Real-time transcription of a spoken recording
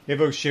Hey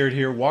folks, Jared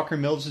here. Walker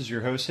Mills is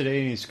your host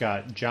today, and he's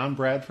got John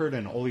Bradford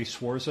and Oli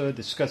Swarza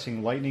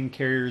discussing lightning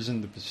carriers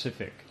in the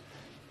Pacific.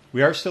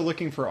 We are still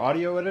looking for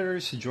audio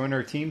editors to join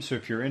our team, so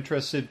if you're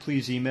interested,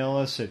 please email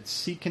us at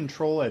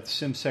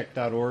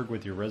ccontrol@simsec.org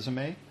with your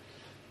resume.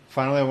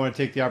 Finally, I want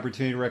to take the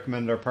opportunity to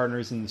recommend our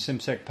partners in the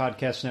SimSec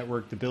Podcast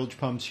Network, the Bilge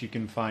Pumps. You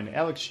can find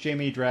Alex,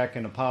 Jamie, Drac,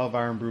 and a pile of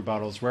Iron Brew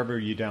bottles wherever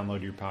you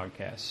download your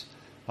podcasts.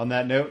 On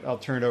that note, I'll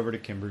turn it over to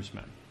Kimber's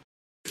Men.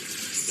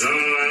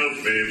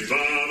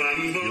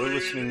 You're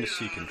listening to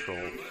Sea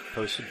Control,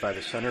 hosted by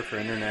the Center for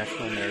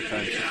International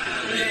Maritime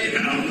Security.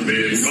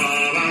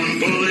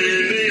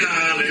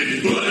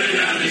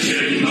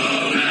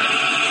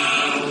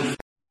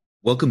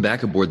 Welcome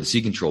back aboard the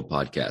Sea Control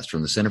podcast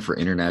from the Center for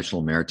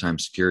International Maritime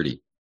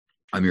Security.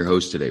 I'm your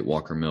host today,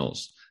 Walker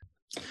Mills.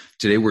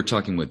 Today we're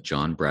talking with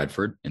John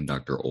Bradford and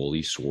Dr.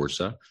 Oli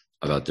Swarza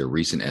about their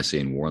recent essay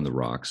in War on the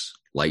Rocks,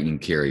 Lightning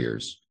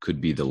Carriers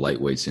Could Be the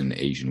Lightweights in the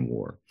Asian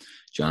War.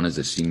 John is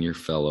a senior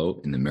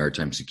fellow in the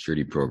Maritime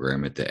Security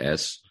Program at the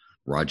S.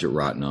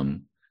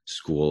 Rajaratnam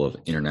School of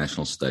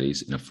International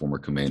Studies and a former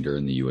commander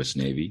in the U.S.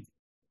 Navy.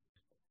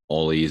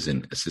 Oli is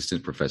an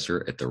assistant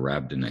professor at the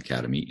Rabdin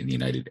Academy in the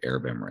United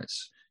Arab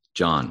Emirates.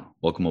 John,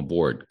 welcome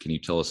aboard. Can you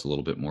tell us a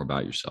little bit more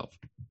about yourself?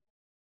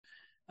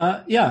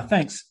 Yeah,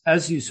 thanks.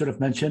 As you sort of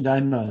mentioned,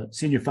 I'm a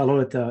senior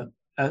fellow at the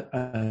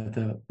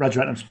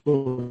Rajaratnam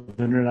School of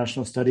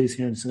International Studies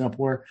here in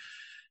Singapore.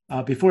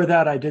 Before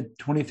that, I did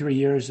 23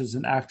 years as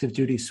an active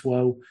duty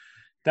SWO.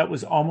 That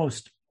was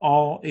almost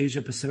all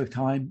Asia Pacific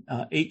time,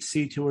 8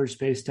 sea tours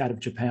based out of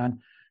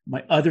Japan.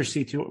 My other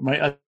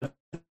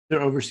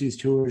overseas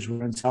tours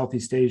were in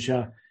Southeast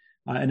Asia.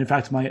 And in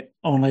fact, my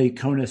only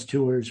CONUS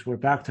tours were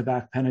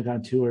back-to-back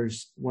Pentagon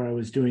tours where I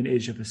was doing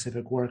Asia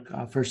Pacific work,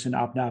 first in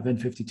OPNAV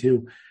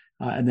N52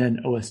 and then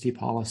OSD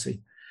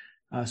policy.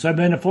 So I've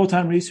been a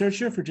full-time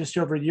researcher for just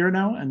over a year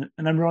now, and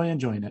I'm really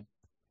enjoying it.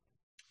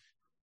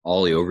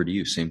 Oli, over to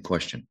you. Same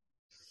question.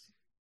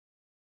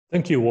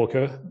 Thank you,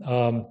 Walker.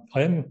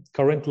 I am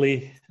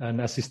currently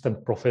an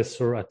assistant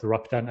professor at the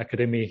Rabdin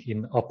Academy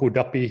in Abu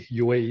Dhabi,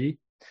 UAE,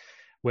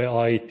 where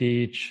I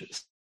teach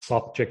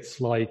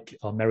subjects like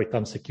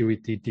maritime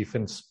security,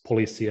 defense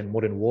policy, and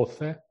modern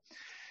warfare.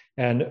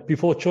 And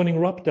before joining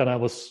Rabdin, I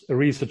was a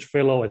research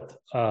fellow at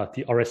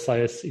the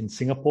RSIS in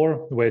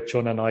Singapore, where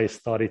John and I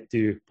started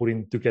to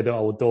putting together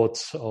our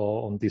thoughts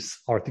on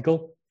this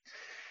article.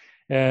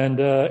 And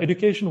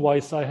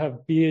education-wise, I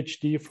have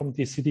PhD from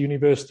the City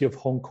University of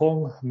Hong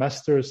Kong,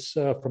 Masters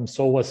from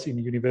SOAS in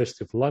the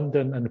University of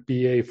London, and a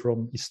BA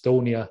from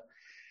Estonia.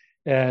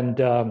 And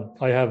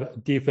I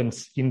have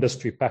defense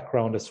industry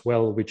background as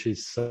well, which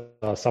is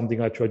something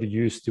I try to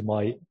use to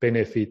my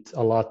benefit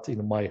a lot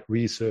in my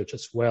research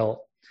as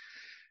well.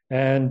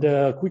 And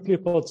quickly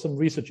about some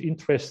research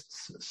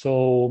interests.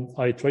 So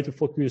I try to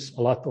focus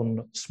a lot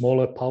on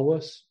smaller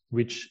powers,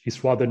 which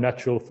is rather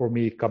natural for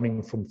me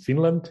coming from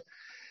Finland.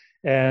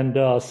 And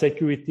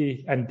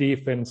security and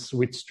defense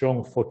with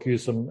strong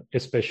focus on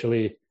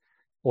especially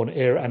on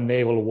air and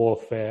naval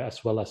warfare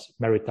as well as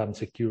maritime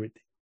security.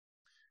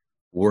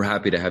 We're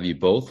happy to have you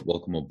both.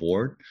 Welcome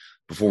aboard.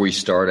 Before we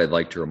start, I'd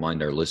like to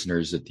remind our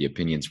listeners that the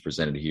opinions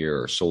presented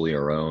here are solely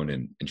our own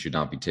and should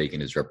not be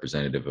taken as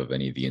representative of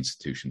any of the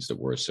institutions that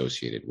we're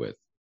associated with.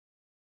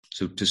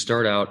 So to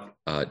start out,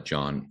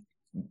 John,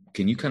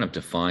 can you kind of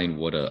define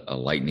what a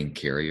lightning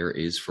carrier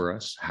is for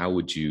us? How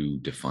would you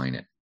define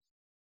it?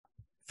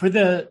 For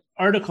the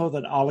article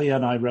that Oli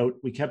and I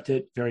wrote, we kept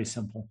it very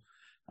simple.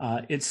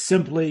 It's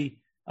simply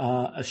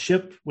a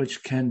ship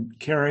which can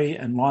carry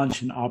and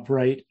launch and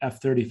operate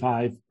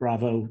F-35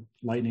 Bravo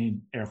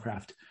Lightning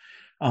aircraft.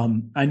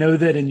 I know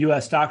that in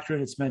U.S.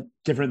 doctrine, it's meant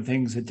different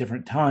things at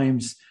different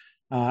times.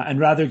 And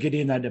rather getting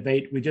in that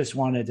debate, we just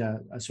wanted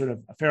a sort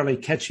of a fairly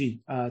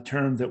catchy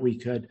term that we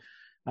could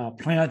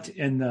plant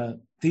in the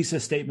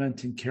thesis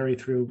statement and carry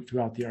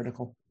throughout the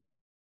article.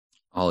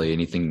 Oli,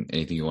 anything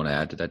you want to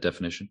add to that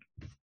definition?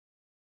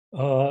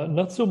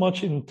 Not so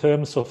much in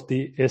terms of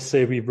the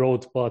essay we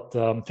wrote, but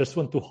just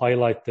want to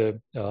highlight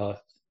the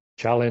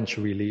challenge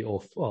really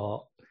of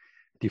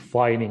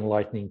defining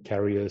lightning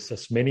carriers,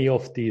 as many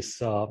of these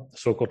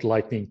so-called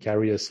lightning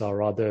carriers are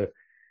rather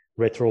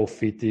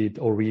retrofitted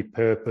or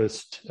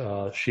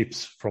repurposed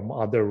ships from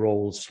other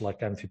roles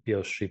like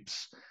amphibious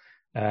ships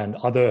and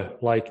other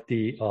like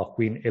the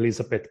Queen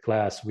Elizabeth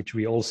class, which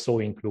we also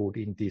include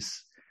in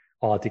this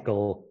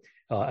article.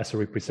 As a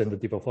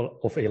representative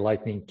of a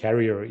lightning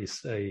carrier is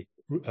a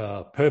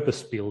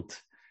purpose-built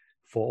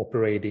for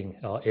operating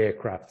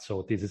aircraft.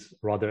 So this is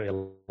rather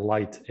a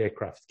light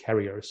aircraft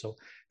carrier. So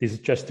this is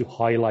just to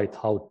highlight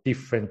how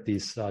different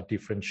these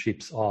different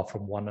ships are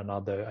from one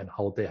another and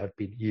how they have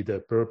been either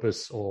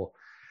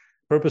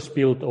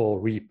purpose-built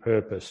or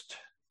repurposed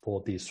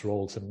for these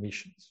roles and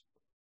missions.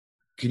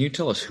 Can you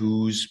tell us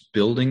who's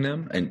building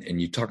them? And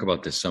you talk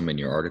about this some in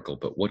your article,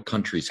 but what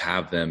countries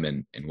have them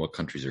and what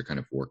countries are kind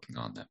of working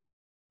on them,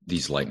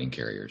 these lightning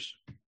carriers?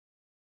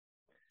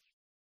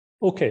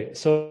 Okay,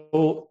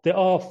 so there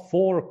are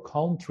 4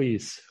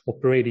 countries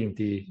operating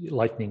the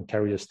lightning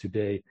carriers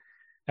today.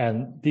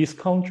 And these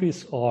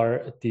countries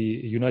are the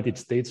United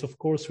States, of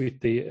course, with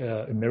the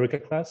America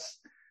class,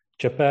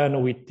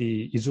 Japan with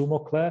the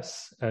Izumo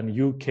class, and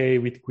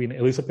UK with Queen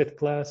Elizabeth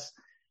class.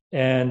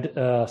 And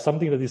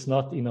something that is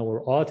not in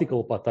our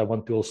article, but I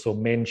want to also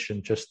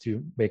mention just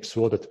to make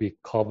sure that we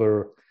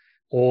cover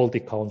all the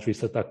countries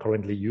that are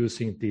currently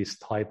using this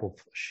type of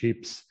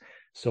ships.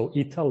 So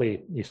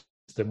Italy is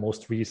the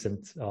most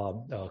recent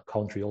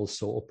country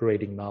also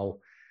operating now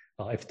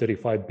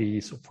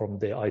F-35Bs from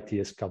the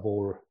ITS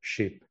Cavour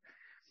ship.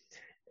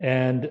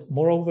 And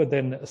moreover,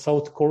 then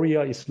South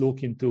Korea is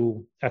looking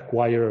to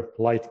acquire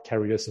light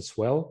carriers as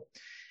well.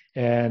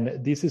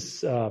 And this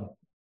is out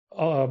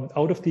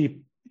of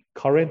the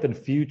current and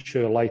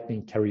future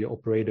Lightning carrier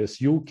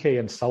operators, UK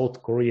and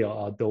South Korea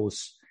are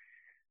those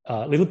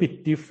a little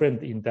bit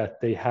different in that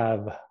they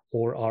have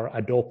or are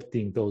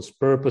adopting those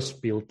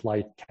purpose-built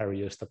light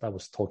carriers that I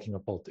was talking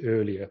about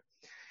earlier.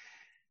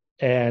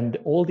 And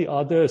all the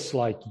others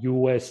like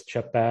US,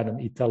 Japan,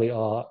 and Italy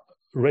are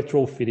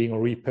retrofitting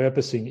or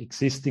repurposing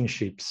existing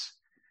ships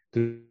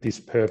to this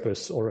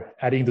purpose or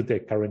adding to their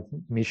current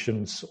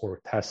missions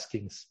or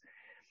taskings.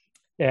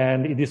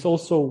 And it is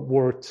also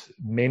worth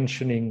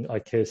mentioning, I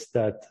guess,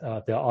 that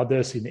there are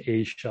others in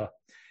Asia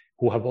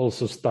who have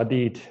also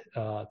studied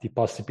the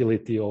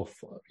possibility of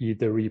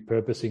either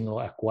repurposing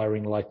or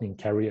acquiring Lightning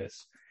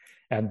carriers.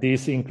 And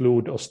these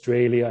include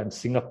Australia and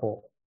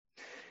Singapore.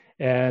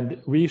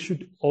 And we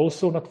should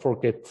also not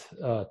forget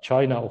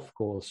China, of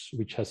course,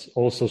 which has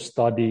also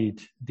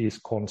studied these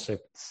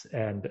concepts,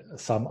 and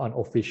some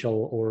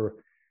unofficial or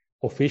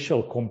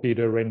official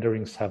computer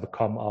renderings have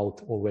come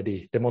out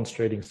already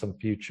demonstrating some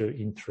future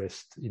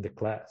interest in the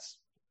class.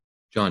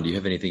 John, do you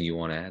have anything you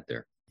want to add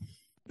there?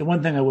 The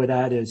one thing I would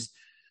add is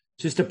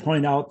just to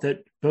point out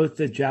that both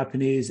the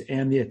Japanese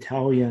and the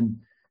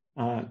Italian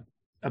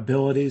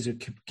abilities or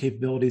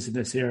capabilities in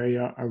this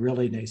area are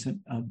really nascent.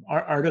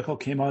 Our article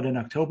came out in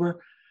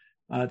October.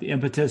 The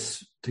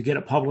impetus to get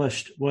it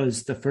published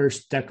was the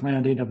first deck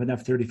landing of an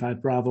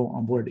F-35 Bravo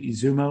on board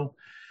Izumo.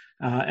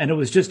 And it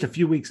was just a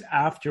few weeks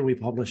after we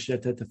published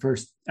it that the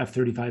first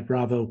F-35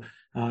 Bravo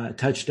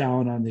touched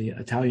down on the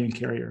Italian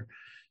carrier.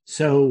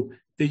 So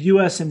the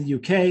US and the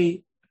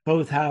UK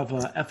both have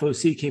a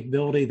FOC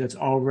capability that's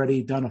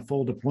already done a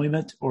full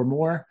deployment or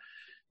more.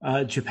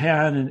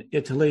 Japan and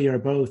Italy are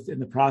both in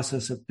the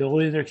process of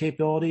building their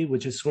capability,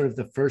 which is sort of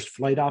the first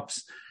flight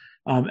ops.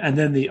 And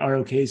then the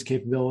ROK's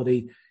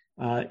capability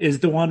is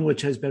the one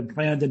which has been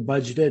planned and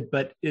budgeted,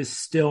 but is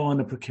still in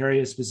a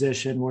precarious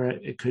position where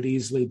it could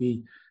easily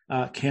be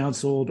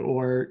canceled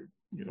or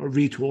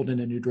retooled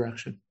in a new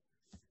direction.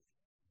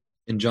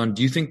 And John,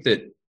 do you think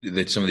that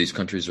some of these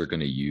countries are going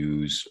to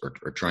use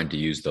or trying to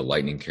use the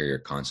Lightning carrier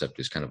concept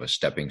as kind of a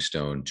stepping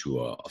stone to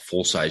a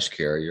full-size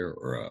carrier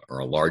or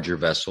a larger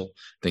vessel?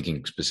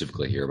 Thinking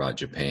specifically here about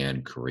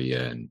Japan,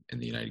 Korea, and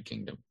the United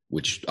Kingdom,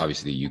 which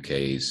obviously the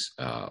UK's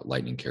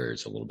Lightning carrier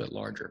is a little bit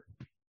larger.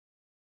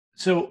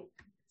 So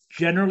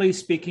generally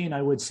speaking,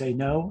 I would say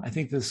no. I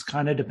think this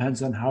kind of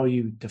depends on how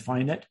you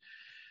define it.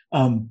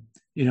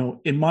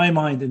 In my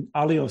mind, and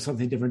Ali will have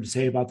something different to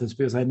say about this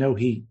because I know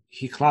he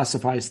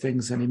classifies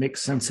things and he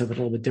makes sense of it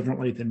a little bit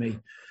differently than me.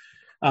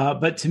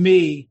 But to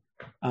me,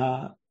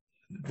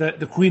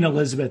 the Queen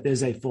Elizabeth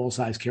is a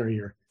full-size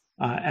carrier.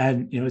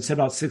 And it's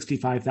about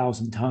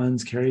 65,000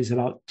 tons, carries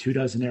about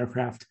 24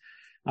 aircraft.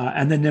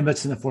 And the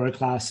Nimitz and the Florida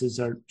classes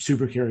are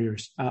super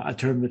carriers, a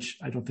term which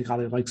I don't think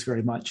Ali likes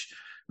very much.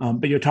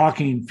 But you're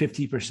talking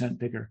 50%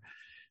 bigger.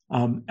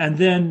 And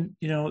then,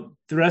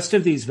 the rest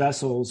of these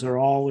vessels are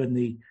all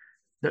in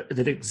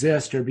that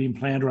exist or being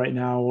planned right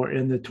now or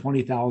in the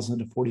 20,000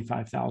 to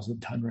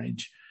 45,000 ton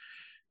range.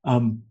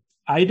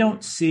 I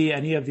don't see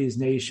any of these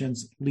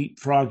nations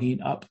leapfrogging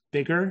up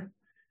bigger,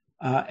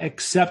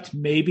 except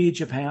maybe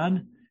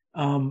Japan.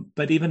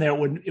 But even there,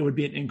 it would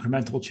be an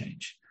incremental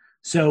change.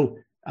 So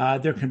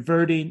they're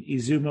converting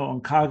Izumo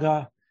and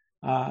Kaga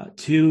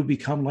to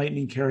become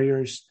Lightning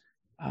carriers.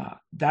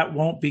 That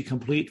won't be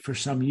complete for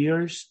some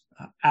years.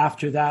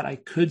 After that, I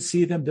could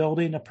see them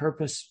building a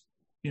purpose,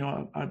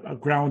 a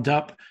ground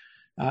up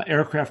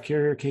aircraft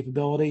carrier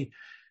capability.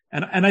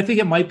 And I think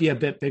it might be a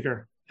bit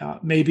bigger,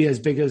 maybe as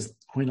big as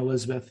Queen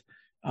Elizabeth,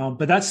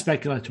 but that's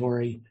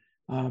speculatory.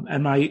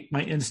 And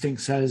my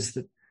instinct says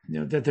that,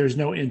 that there's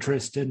no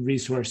interest in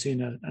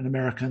resourcing an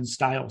American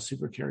style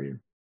supercarrier.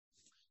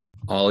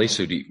 Ollie,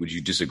 so would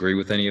you disagree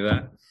with any of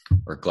that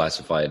or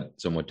classify it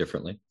somewhat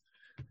differently?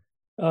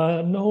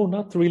 No,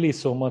 not really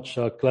so much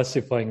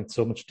classifying it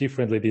so much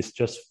differently. It is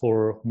just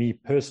for me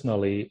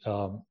personally,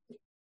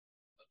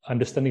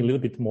 understanding a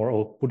little bit more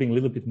or putting a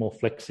little bit more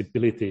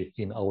flexibility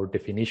in our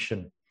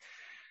definition.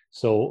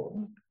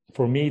 So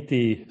for me,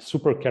 the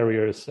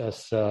supercarriers,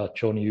 as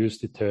John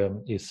used the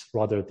term, is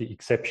rather the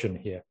exception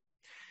here.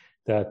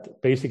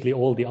 That basically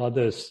all the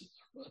others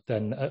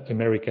than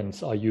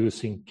Americans are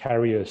using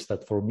carriers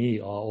that for me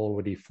are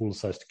already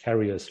full-sized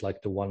carriers,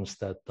 like the ones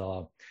that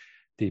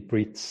the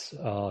Brits,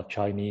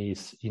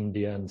 Chinese,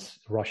 Indians,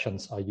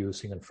 Russians are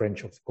using, and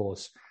French, of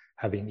course,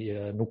 having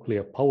a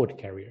nuclear-powered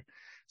carrier.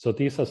 So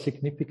these are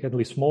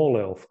significantly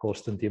smaller, of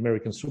course, than the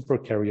American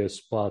supercarriers.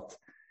 But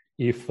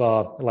if,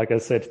 like I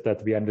said,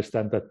 that we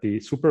understand that the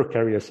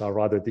supercarriers are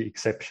rather the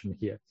exception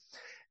here,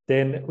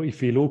 then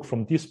if we look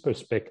from this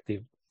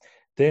perspective,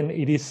 then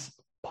it is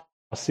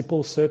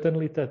possible,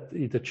 certainly, that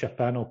either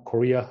Japan or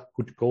Korea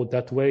could go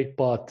that way.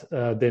 But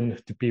then,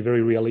 to be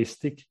very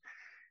realistic,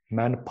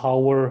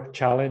 manpower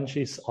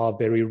challenges are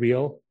very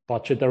real.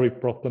 Budgetary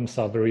problems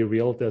are very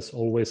real. There's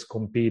always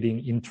competing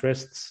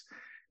interests.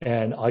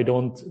 And I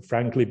don't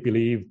frankly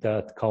believe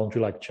that a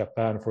country like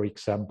Japan, for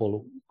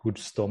example, could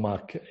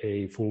stomach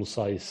a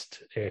full-sized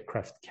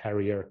aircraft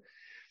carrier.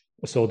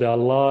 So there are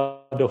a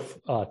lot of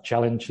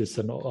challenges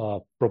and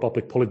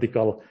probably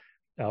political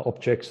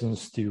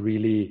objections to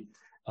really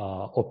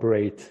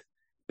operate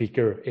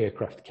bigger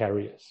aircraft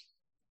carriers.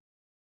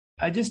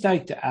 I'd just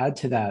like to add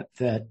to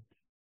that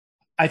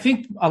I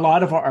think a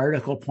lot of our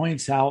article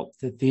points out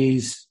that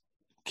these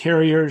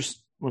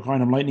carriers, we're calling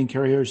them Lightning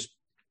carriers,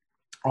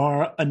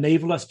 are a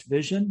navalist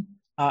vision,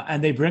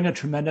 and they bring a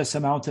tremendous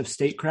amount of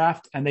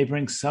statecraft, and they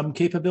bring some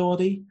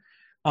capability,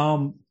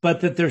 but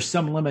that there's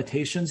some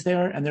limitations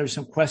there, and there's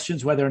some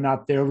questions whether or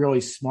not they're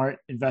really smart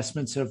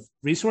investments of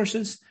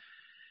resources.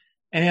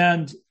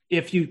 And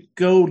if you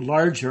go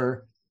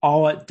larger,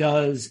 all it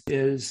does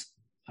is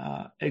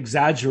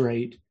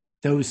exaggerate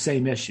those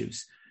same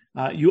issues.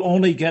 You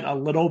only get a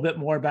little bit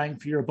more bang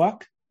for your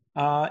buck,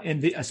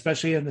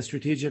 especially in the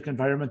strategic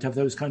environment of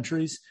those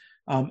countries.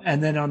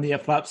 And then on the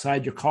flip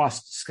side, your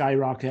costs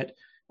skyrocket,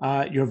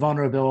 your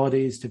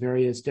vulnerabilities to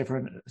various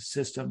different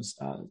systems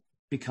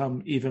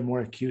become even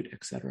more acute,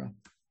 et cetera.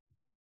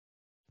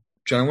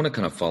 John, I want to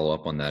kind of follow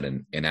up on that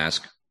and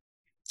ask,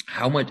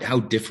 how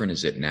different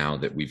is it now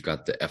that we've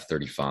got the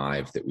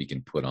F-35 that we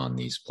can put on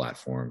these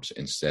platforms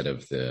instead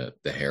of the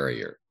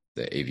Harrier,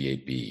 the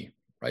AV-8B,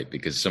 right?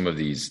 Because some of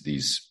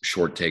these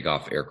short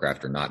takeoff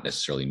aircraft are not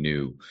necessarily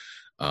new.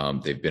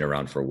 They've been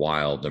around for a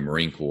while. The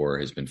Marine Corps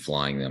has been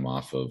flying them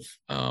off of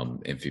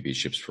amphibious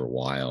ships for a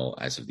while,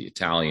 as of the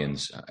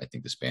Italians, I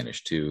think the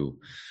Spanish too.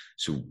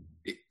 So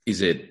does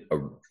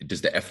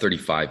the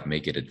F-35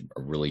 make it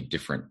a really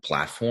different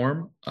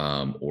platform,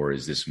 or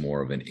is this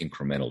more of an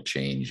incremental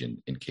change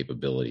in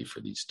capability for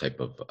these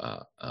type of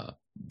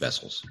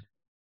vessels?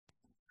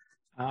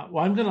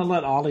 Well, I'm going to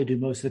let Ollie do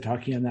most of the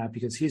talking on that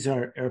because he's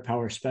our air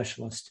power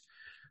specialist.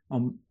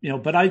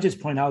 But I just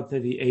point out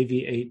that the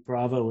AV-8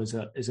 Bravo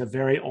is a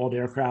very old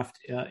aircraft.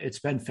 It's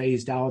been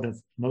phased out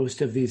of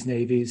most of these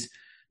navies.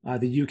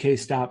 The UK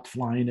stopped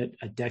flying it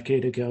a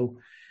decade ago.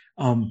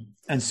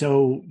 And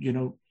so,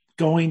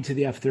 going to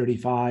the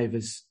F-35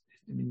 is,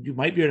 you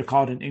might be able to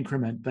call it an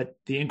increment, but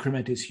the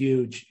increment is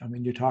huge. I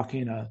mean, you're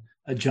talking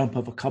a jump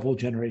of a couple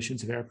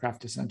generations of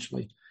aircraft,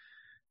 essentially.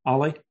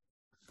 Ollie?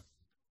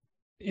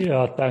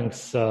 Yeah, thanks.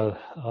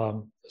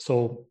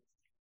 So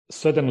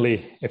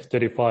certainly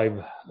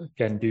F-35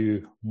 can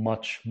do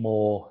much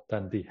more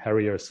than the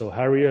Harrier. So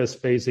Harriers,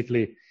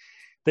 basically,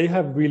 they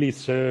have really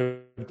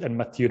served and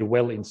matured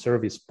well in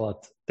service,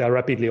 but they're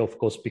rapidly, of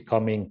course,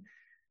 becoming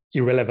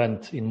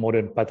irrelevant in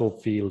modern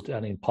battlefield,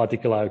 and in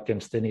particular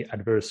against any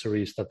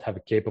adversaries that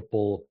have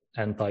capable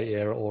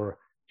anti-air or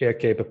air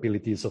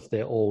capabilities of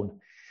their own.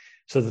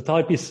 So the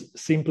type is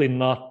simply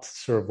not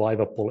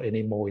survivable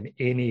anymore in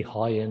any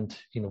high-end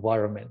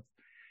environment.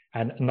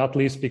 And not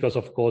least because,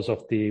 of course,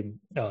 of the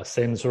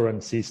sensor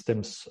and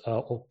systems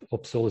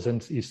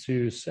obsolescence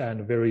issues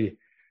and very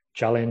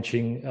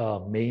challenging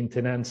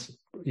maintenance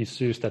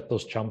issues that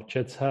those jump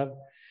jets have.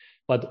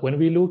 But when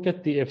we look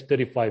at the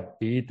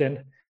F-35B,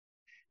 then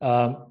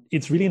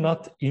it's really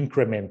not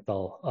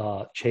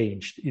incremental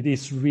change. It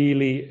is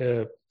really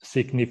a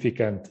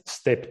significant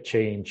step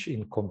change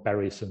in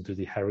comparison to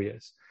the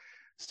Harriers.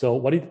 So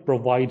what it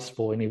provides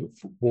for any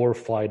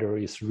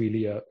warfighter is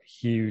really a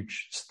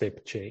huge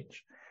step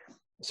change.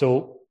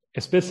 So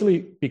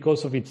especially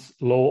because of its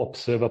low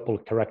observable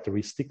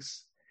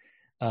characteristics,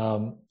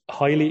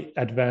 highly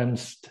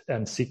advanced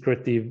and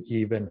secretive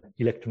even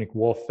electronic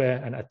warfare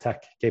and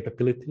attack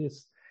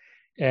capabilities.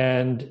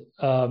 And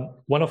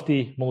one of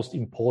the most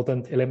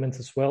important elements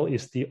as well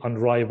is the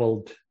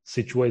unrivaled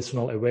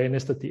situational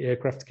awareness that the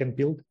aircraft can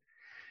build.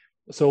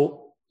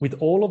 So with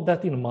all of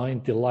that in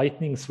mind, the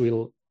Lightnings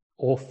will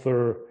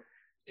offer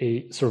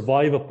a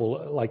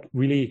survivable, like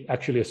really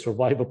actually a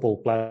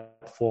survivable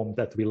platform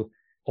that will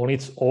on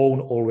its own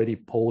already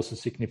pose a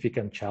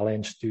significant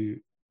challenge to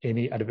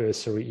any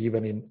adversary,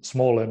 even in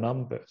smaller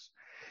numbers.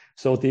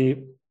 So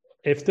the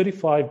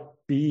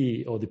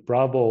F-35B or the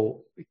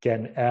Bravo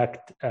can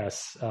act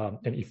as an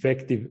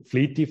effective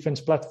fleet defense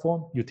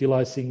platform,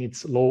 utilizing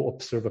its low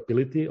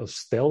observability or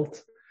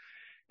stealth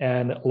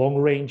and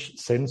long-range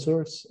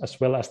sensors, as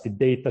well as the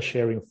data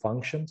sharing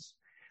functions.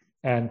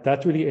 And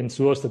that really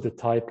ensures that the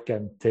type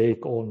can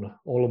take on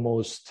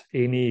almost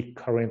any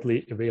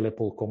currently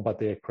available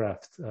combat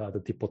aircraft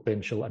that the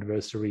potential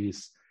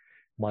adversaries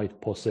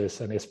might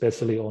possess, and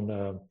especially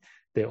on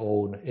their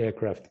own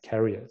aircraft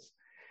carriers.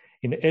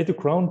 In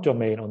air-to-ground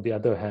domain, on the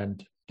other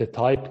hand, the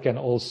type can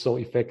also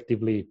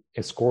effectively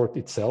escort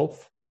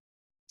itself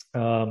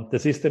The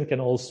system can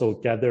also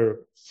gather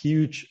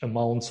huge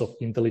amounts of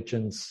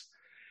intelligence,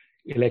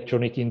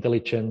 electronic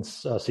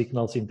intelligence,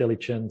 signals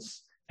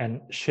intelligence,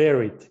 and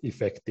share it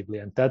effectively.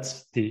 And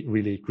that's the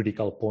really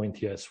critical point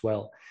here as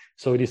well.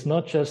 So it is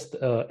not just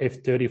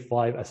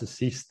F-35 as a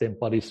system,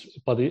 but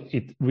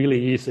it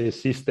really is a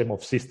system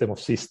of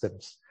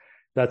systems.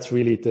 That's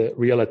really the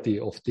reality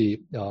of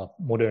the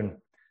modern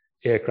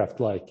aircraft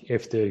like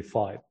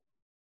F-35.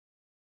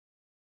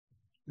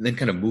 Then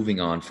kind of moving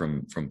on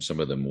from some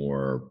of the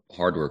more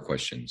hardware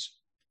questions,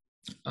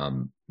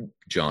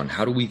 John,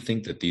 how do we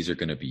think that these are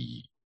going to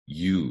be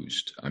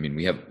used? I mean,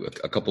 we have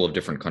a couple of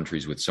different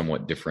countries with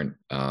somewhat different,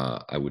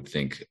 I would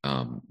think,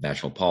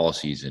 national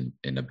policies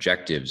and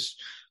objectives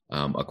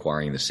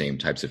acquiring the same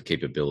types of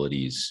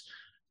capabilities.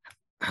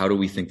 How do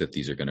we think that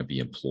these are going to be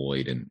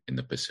employed in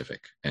the Pacific?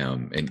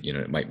 And,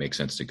 it might make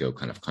sense to go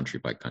kind of country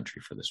by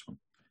country for this one.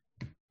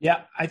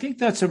 Yeah, I think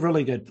that's a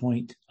really good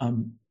point.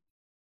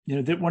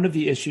 That one of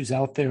the issues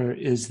out there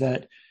is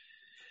that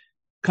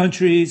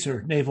countries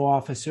or naval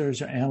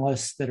officers or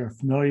analysts that are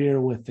familiar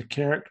with the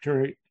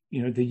character,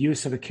 the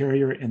use of a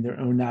carrier in their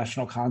own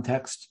national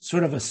context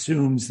sort of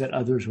assumes that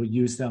others will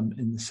use them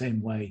in the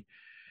same way.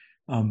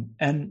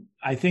 And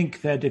I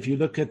think that if you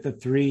look at the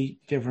three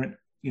different,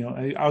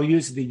 I'll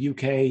use the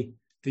UK,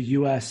 the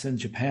US, and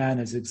Japan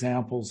as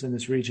examples in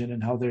this region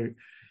and how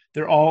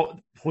they're all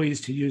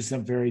poised to use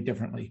them very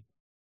differently.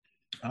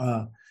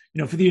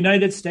 For the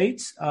United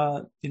States,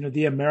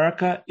 the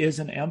America is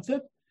an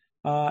amphib,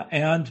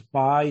 and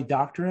by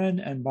doctrine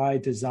and by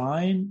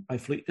design, by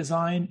fleet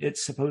design,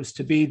 it's supposed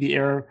to be the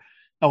air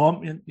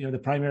element, the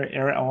primary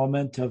air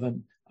element of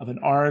an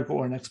ARG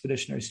or an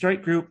expeditionary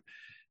strike group,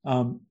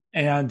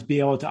 and be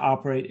able to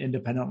operate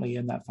independently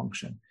in that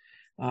function.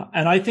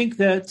 And I think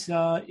that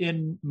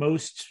in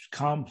most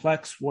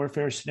complex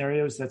warfare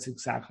scenarios, that's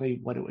exactly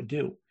what it would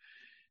do.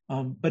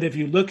 But if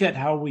you look at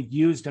how we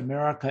used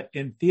America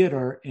in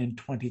theater in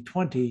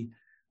 2020,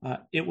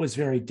 it was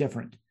very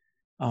different.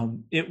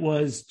 It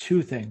was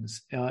two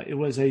things. It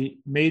was a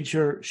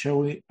major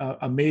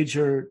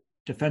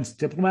defense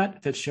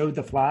diplomat that showed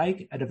the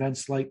flag at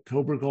events like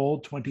Cobra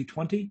Gold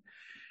 2020.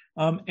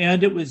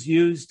 And it was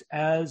used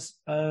as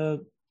a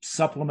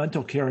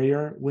supplemental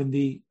carrier when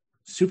the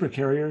super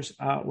carriers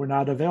were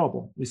not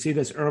available. We see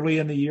this early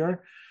in the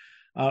year.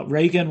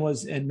 Reagan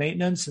was in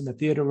maintenance and the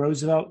Theodore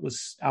Roosevelt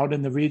was out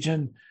in the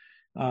region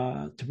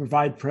to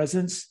provide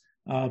presence.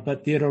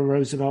 But Theodore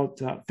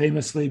Roosevelt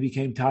famously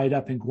became tied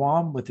up in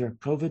Guam with their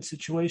COVID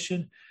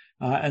situation.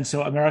 And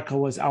so America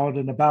was out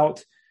and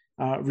about,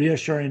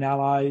 reassuring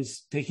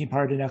allies, taking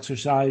part in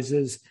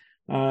exercises,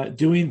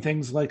 doing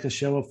things like a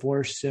show of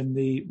force in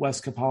the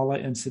West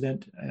Kapala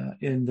incident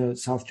in the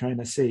South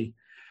China Sea.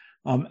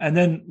 And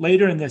then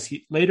later in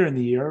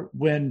the year,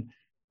 when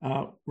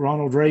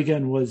Ronald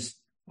Reagan was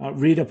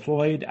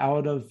redeployed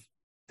out of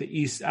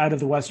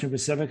the Western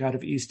Pacific, out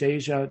of East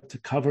Asia to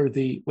cover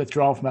the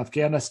withdrawal from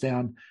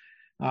Afghanistan,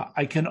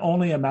 I can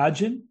only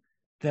imagine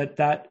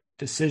that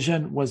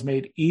decision was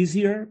made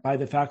easier by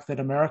the fact that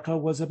America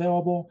was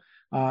available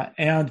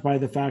and by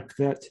the fact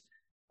that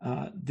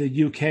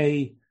the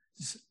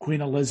UK's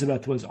Queen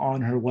Elizabeth was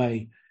on her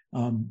way,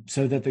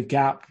 so that the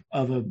gap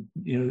of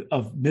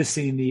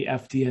missing the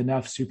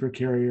FDNF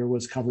supercarrier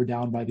was covered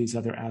down by these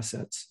other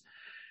assets.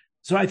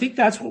 So I think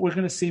that's what we're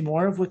going to see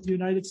more of with the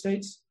United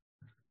States.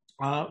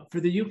 For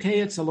the UK,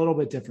 it's a little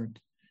bit different.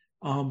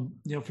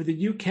 For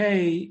the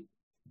UK,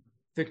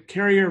 the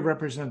carrier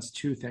represents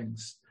two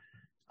things.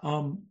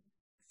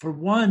 For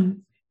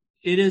one,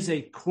 it is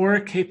a core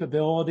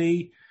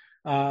capability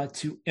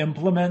to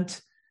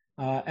implement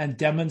and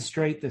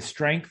demonstrate the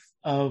strength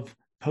of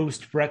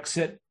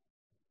post-Brexit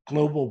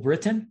global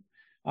Britain.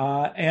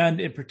 And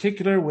in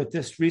particular, with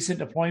this recent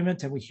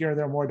deployment, and we hear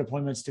there are more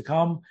deployments to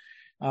come,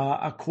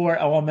 a core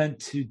element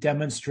to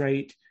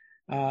demonstrate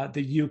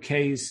the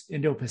UK's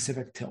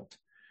Indo-Pacific tilt.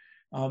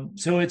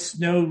 So it's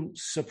no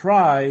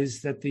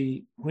surprise that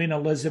the Queen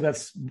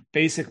Elizabeth's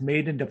basic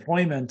maiden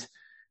deployment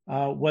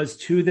was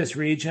to this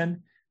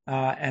region,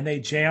 and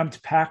they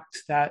packed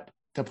that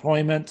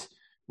deployment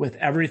with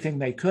everything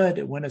they could.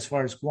 It went as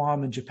far as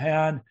Guam and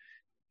Japan.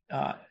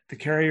 The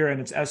carrier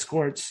and its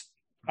escorts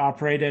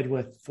operated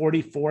with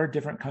 44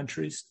 different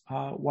countries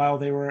while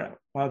they're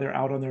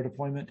out on their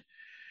deployment.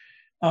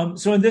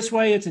 So in this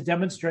way, it's a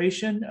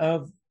demonstration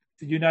of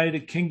the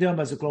United Kingdom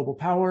as a global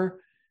power.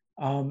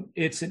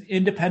 It's an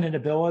independent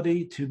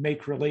ability to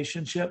make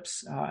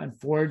relationships and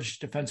forge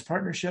defense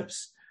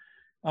partnerships.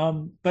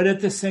 But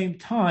at the same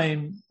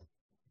time,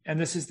 and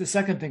this is the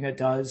second thing it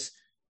does,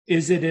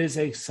 is it is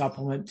a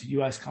supplement to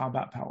U.S.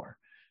 combat power.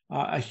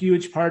 A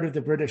huge part of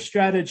the British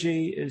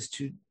strategy is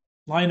to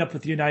line up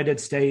with the United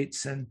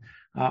States and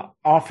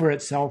offer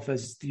itself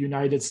as the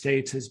United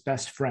States'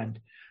 best friend.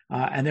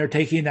 And they're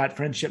taking that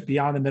friendship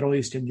beyond the Middle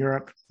East and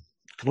Europe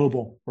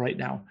global right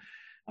now.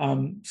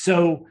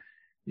 So,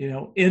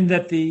 in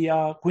that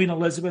the Queen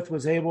Elizabeth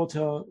was able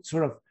to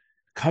sort of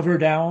cover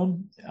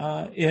down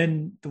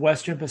in the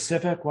Western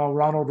Pacific while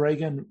Ronald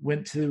Reagan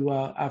went to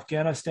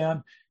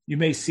Afghanistan, you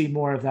may see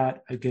more of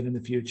that again in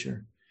the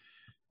future.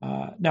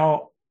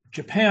 Now,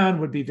 Japan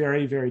would be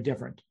very, very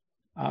different.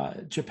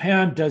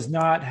 Japan does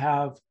not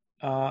have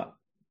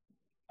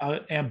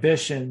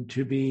ambition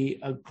to be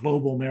a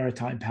global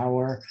maritime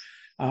power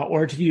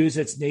or to use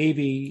its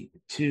navy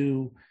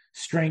to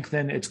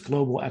strengthen its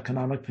global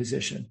economic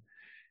position.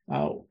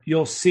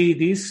 You'll see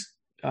these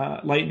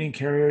lightning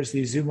carriers,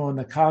 the Izumo and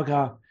the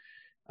Kaga,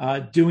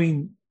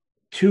 doing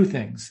two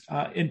things.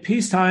 In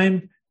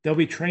peacetime, they'll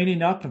be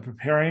training up and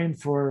preparing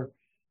for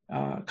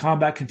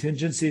combat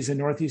contingencies in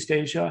Northeast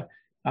Asia,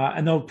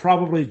 and they'll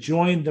probably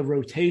join the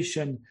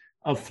rotation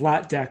of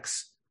flat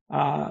decks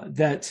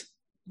that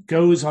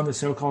goes on the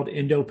so-called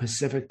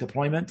Indo-Pacific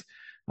deployment.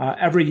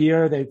 Every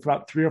year,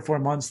 about 3 or 4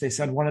 months, they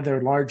send one of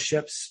their large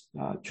ships,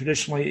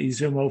 traditionally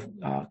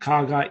Izumo,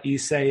 Kaga,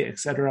 Issei,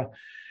 etc.,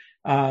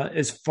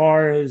 as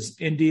far as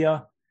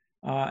India,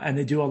 and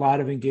they do a lot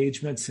of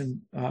engagements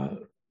and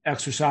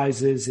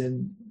exercises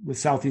with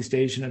Southeast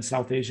Asian and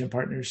South Asian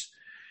partners.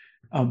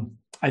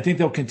 I think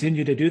they'll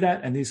continue to do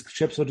that, and these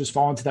ships will just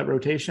fall into that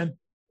rotation.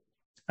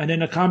 And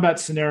in a combat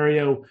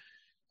scenario,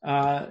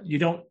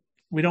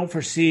 we don't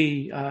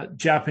foresee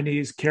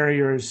Japanese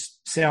carriers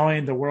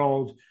sailing the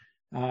world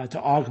to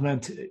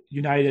augment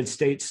United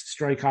States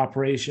strike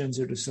operations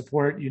or to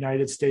support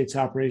United States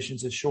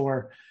operations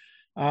ashore.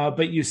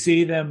 But you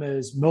see them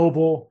as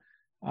mobile,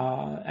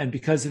 and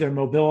because of their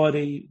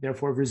mobility,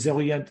 therefore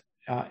resilient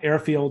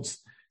airfields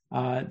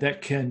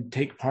that can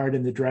take part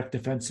in the direct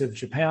defense of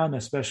Japan,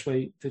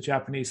 especially the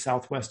Japanese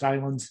Southwest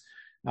Islands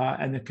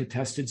and the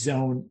contested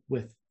zone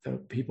with the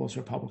People's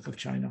Republic of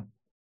China.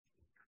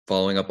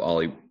 Following up,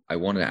 Ollie, I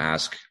want to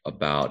ask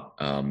about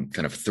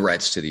kind of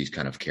threats to these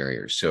kind of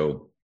carriers.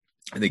 So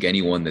I think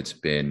anyone that's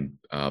been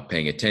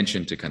paying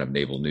attention to kind of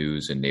naval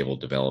news and naval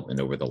development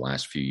over the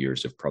last few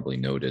years have probably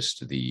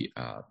noticed the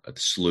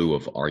slew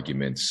of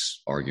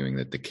arguments arguing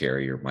that the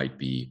carrier might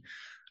be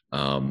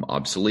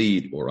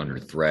obsolete or under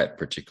threat,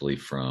 particularly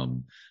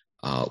from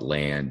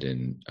land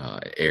and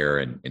air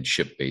and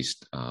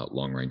ship-based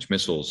long-range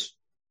missiles,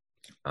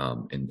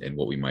 and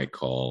what we might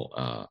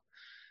call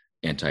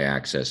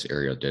anti-access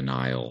area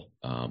denial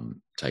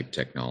type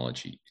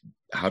technology.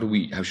 How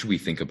should we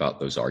think about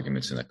those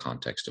arguments in the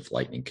context of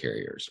lightning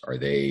carriers? Are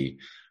they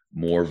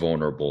more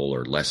vulnerable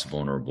or less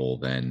vulnerable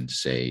than,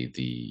 say,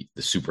 the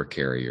super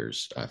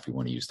carriers, if we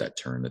want to use that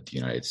term that the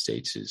United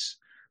States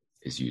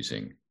is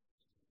using?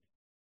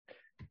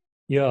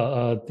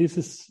 Yeah, this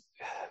is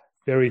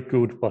very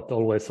good, but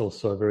always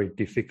also a very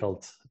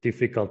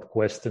difficult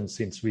question,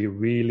 since we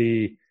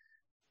really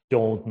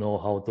don't know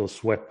how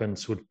those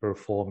weapons would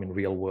perform in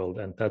real world,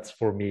 and that's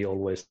for me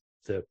always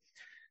the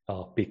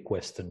big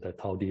question: that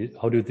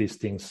how do these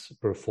things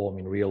perform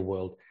in real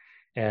world?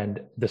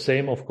 And the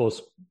same, of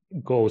course,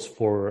 goes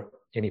for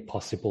any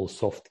possible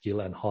soft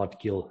kill and hard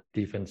kill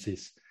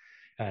defenses,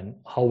 and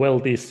how well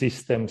these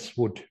systems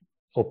would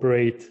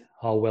operate,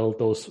 how well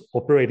those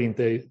operating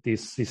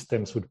these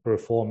systems would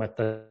perform at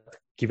that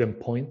given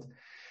point.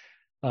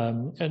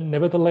 And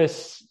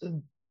nevertheless,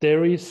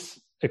 there is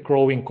a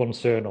growing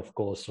concern, of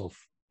course, of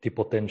the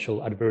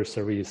potential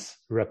adversaries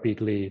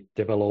rapidly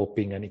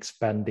developing and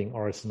expanding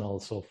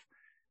arsenals of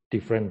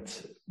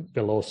different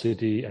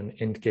velocity and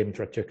endgame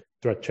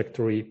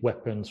trajectory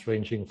weapons,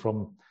 ranging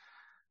from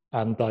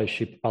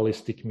anti-ship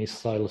ballistic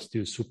missiles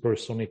to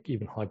supersonic,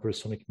 even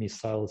hypersonic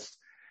missiles,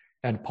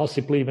 and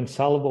possibly even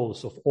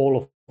salvos of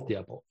all of the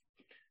above.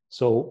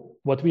 So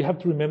what we have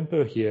to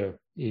remember here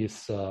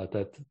is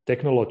that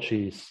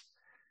technologies,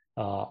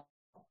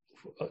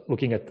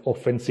 looking at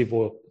offensive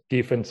or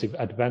defensive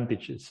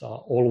advantages, are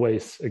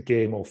always a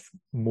game of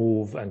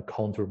move and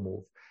counter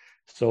move.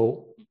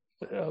 So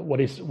what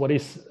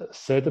is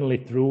certainly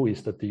true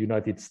is that the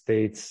United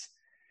States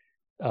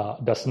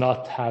does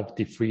not have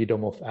the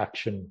freedom of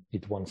action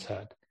it once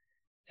had,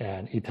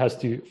 and it has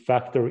to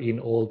factor in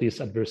all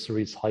these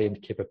adversaries'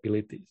 high-end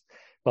capabilities.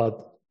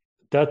 But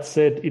that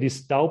said, it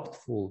is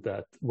doubtful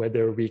that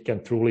whether we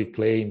can truly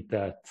claim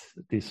that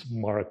this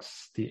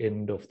marks the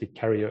end of the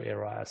carrier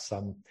era, as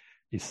some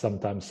is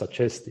sometimes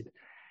suggested.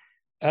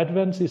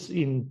 Advances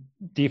in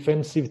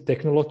defensive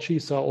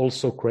technologies are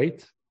also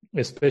great,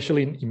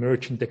 especially in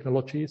emerging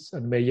technologies,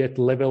 and may yet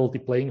level the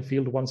playing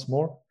field once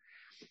more.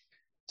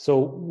 So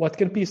what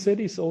can be said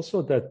is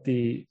also that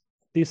the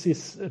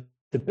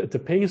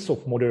pace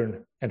of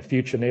modern and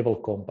future naval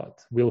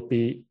combat will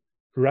be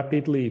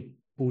rapidly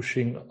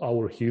pushing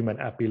our human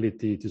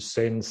ability to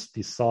sense,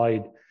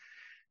 decide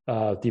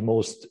the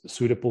most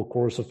suitable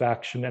course of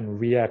action and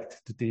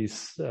react to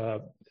these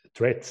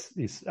threats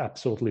is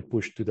absolutely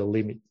pushed to the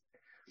limit.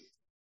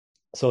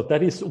 So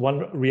that is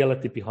one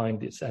reality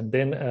behind this. And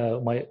then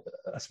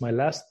as my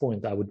last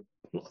point, I would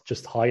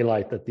just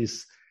highlight that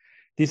this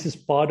is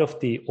part of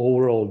the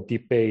overall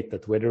debate,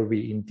 that whether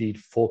we indeed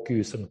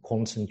focus and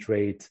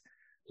concentrate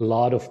a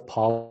lot of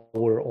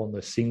power on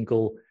a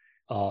single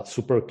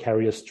super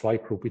carrier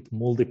strike group with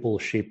multiple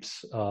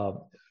ships,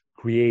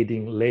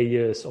 creating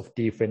layers of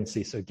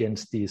defenses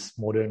against these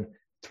modern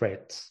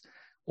threats,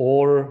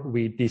 or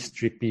we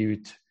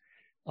distribute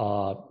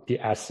the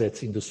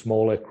assets into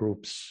smaller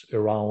groups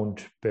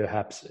around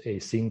perhaps a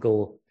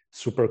single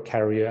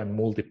supercarrier and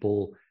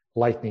multiple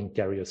Lightning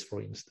carriers,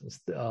 for instance.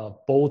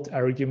 Both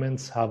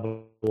arguments have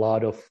a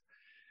lot of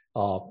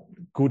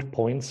good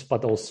points,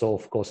 but also,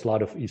 of course, a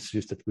lot of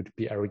issues that would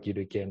be argued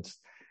against.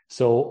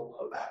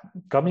 So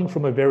coming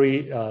from a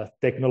very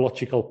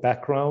technological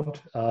background,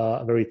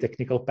 a very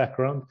technical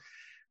background,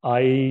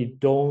 I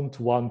don't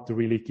want to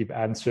really give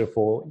answer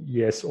for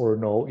yes or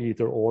no,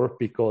 either or,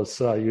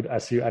 because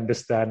as you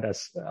understand,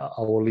 as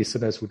our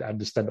listeners would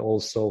understand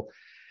also,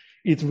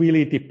 it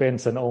really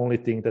depends, and the only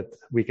thing that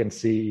we can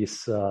see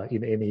is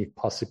in any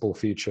possible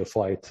future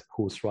fight,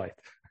 who's right.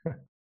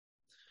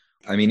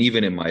 I mean,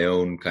 even in my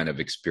own kind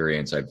of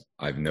experience,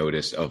 I've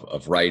noticed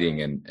of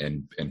writing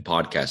and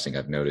podcasting,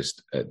 I've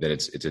noticed that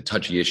it's a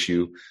touchy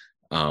issue,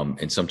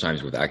 and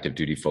sometimes with active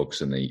duty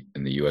folks in the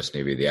U.S.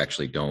 Navy, they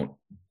actually don't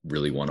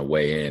really want to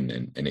weigh in,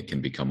 and it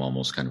can become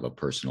almost kind of a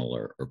personal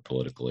or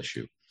political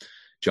issue.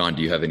 John,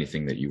 do you have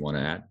anything that you want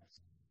to add?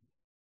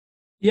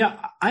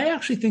 Yeah, I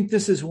actually think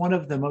this is one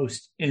of the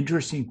most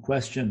interesting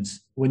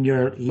questions when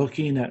you're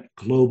looking at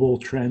global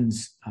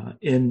trends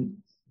in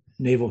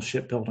naval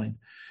shipbuilding.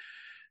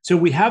 So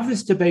we have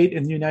this debate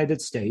in the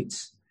United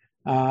States,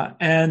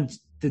 and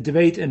the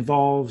debate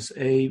involves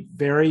a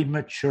very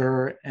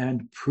mature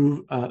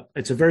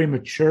it's a very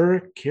mature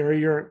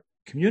carrier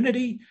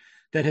community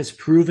that has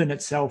proven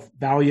itself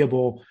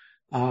valuable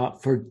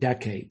for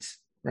decades,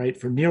 right?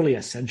 For nearly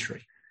a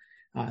century,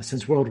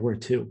 since World War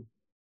II.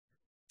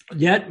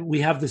 Yet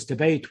we have this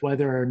debate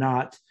whether or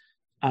not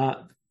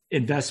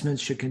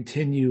investments should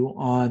continue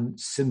on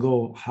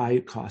single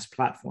high-cost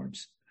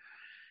platforms.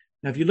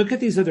 Now, if you look at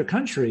these other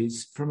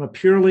countries from a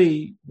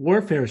purely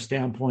warfare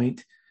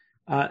standpoint,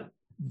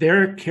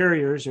 their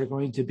carriers are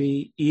going to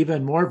be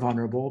even more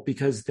vulnerable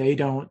because they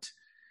don't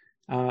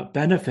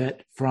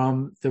benefit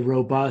from the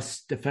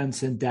robust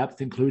defense in depth,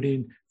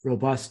 including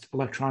robust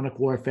electronic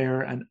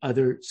warfare and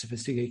other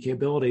sophisticated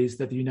capabilities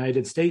that the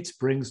United States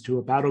brings to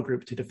a battle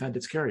group to defend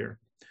its carrier.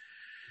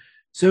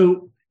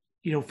 So,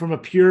 from a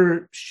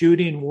pure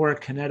shooting war,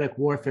 kinetic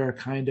warfare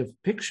kind of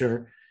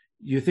picture,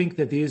 you think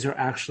that these are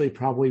actually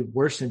probably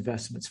worse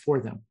investments for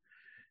them.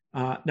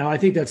 Now, I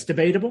think that's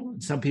debatable.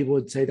 Some people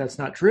would say that's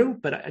not true,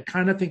 but I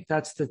kind of think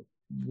that's the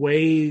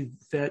way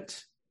that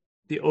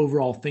the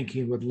overall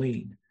thinking would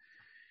lean.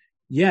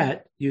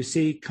 Yet, you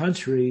see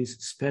countries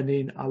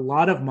spending a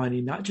lot of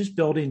money, not just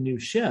building new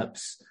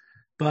ships,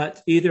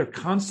 but either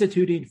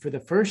constituting for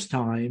the first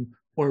time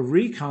or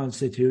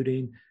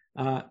reconstituting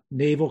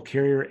naval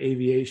carrier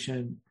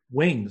aviation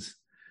wings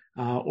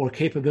or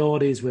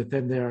capabilities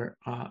within their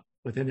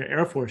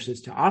air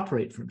forces to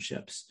operate from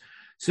ships.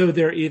 So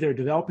they're either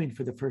developing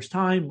for the first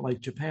time,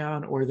 like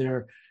Japan, or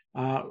they're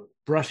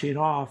brushing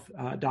off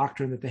a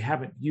doctrine that they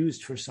haven't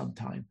used for some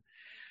time.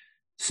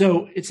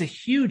 So it's a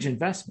huge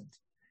investment.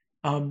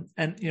 All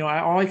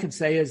I can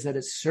say is that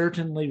it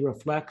certainly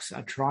reflects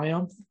a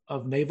triumph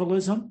of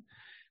navalism.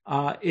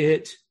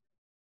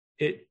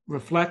 It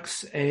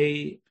reflects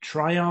a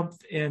triumph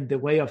in the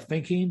way of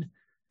thinking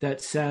that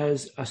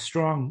says a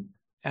strong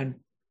and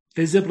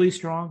visibly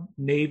strong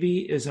Navy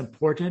is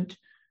important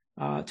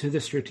to the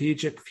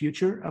strategic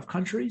future of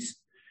countries.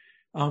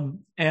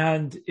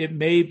 And it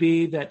may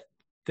be that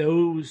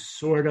those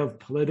sort of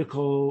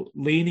political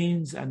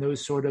leanings and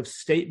those sort of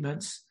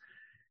statements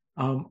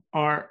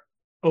are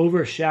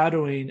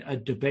overshadowing a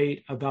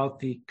debate about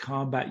the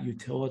combat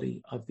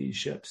utility of these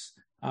ships,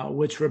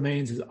 which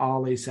remains, as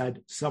Ali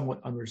said,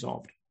 somewhat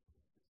unresolved.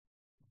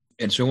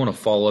 And so I want to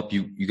follow up.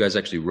 You guys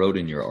actually wrote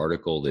in your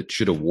article that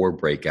should a war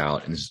break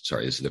out, and this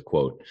is the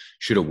quote,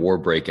 should a war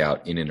break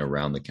out in and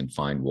around the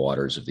confined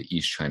waters of the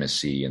East China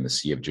Sea and the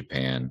Sea of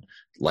Japan,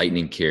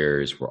 Lightning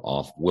carriers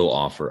will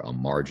offer a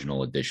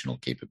marginal additional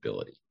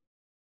capability.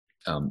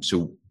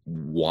 So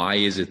why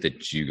is it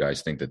that you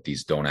guys think that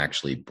these don't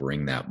actually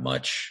bring that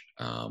much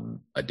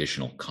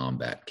additional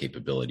combat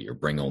capability, or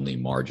bring only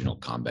marginal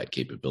combat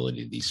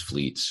capability to these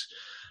fleets?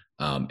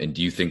 And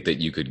do you think that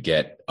you could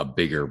get a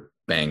bigger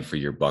bang for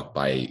your buck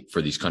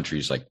for these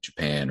countries like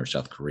Japan or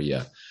South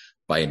Korea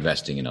by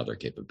investing in other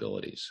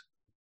capabilities?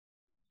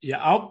 Yeah,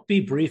 I'll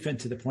be brief and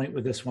to the point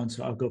with this one,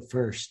 so I'll go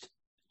first.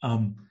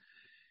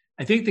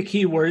 I think the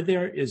key word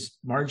there is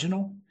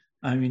marginal.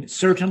 I mean,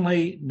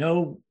 certainly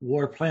no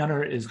war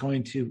planner is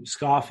going to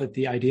scoff at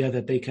the idea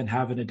that they can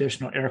have an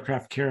additional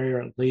aircraft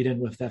carrier laden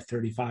with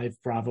F-35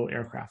 Bravo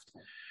aircraft.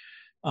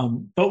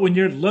 But when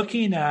you're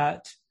looking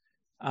at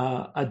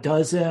a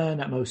dozen,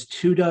 at most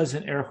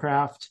 24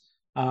 aircraft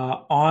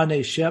on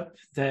a ship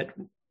that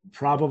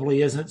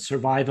probably isn't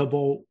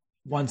survivable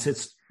once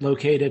it's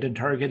located and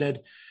targeted,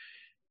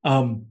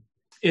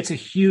 it's a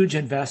huge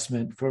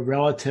investment for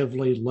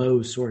relatively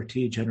low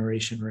sortie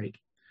generation rate.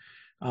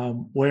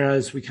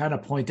 Whereas we kind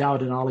of point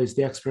out, and Ollie's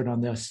the expert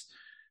on this,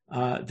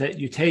 that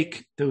you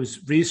take those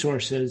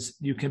resources,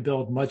 you can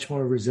build much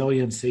more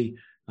resiliency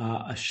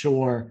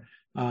ashore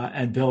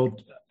and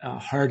build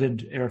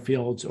hardened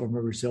airfields or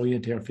more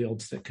resilient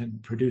airfields that can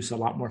produce a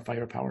lot more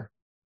firepower.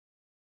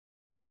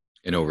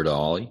 And over to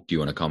Ollie. Do you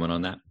want to comment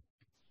on that?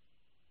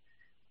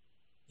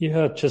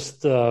 Yeah,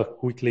 just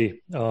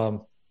quickly,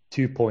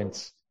 2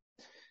 points.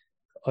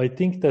 I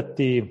think that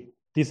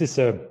this is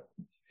a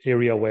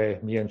area where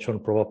me and John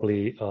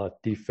probably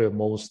differ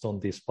most on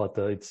this, but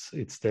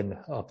it's then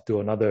up to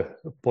another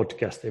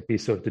podcast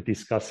episode to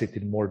discuss it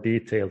in more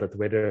detail, that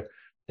whether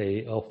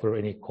they offer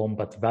any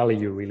combat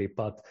value really.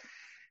 But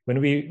when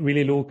we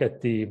really look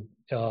at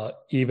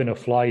even a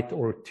flight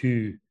or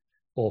two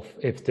of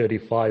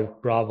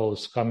F-35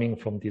 Bravos coming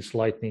from these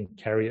Lightning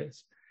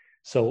carriers,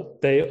 so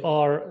they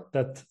are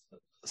that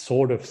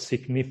sort of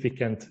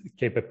significant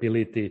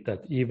capability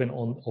that even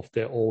of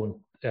their own,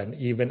 and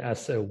even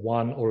as a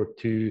one or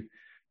two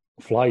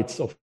flights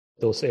of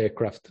those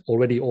aircraft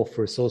already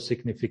offer so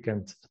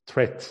significant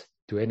threat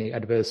to any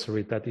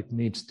adversary that it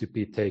needs to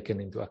be taken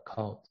into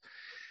account.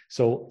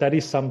 So that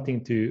is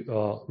something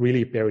to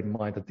really bear in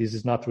mind, that this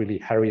is not really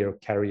Harrier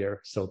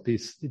carrier. So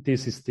this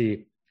is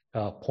the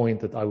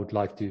point that I would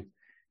like to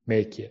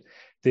make here.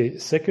 The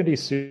second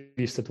issue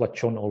is that what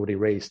John already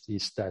raised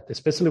is that,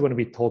 especially when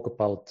we talk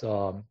about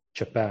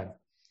Japan,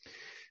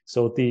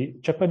 so the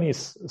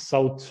Japanese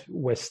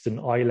southwestern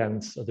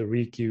islands, the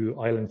Ryukyu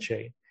island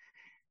chain,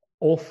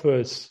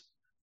 offers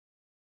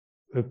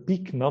a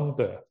big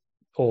number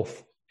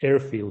of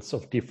airfields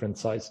of different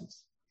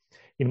sizes.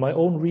 In my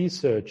own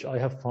research, I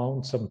have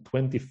found some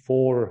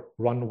 24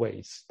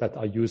 runways that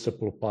are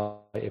usable by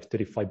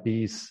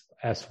F-35Bs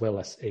as well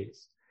as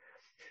As.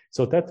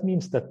 So that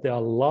means that there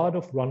are a lot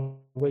of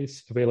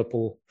runways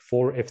available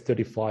for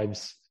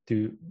F-35s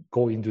to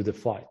go into the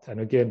fight. And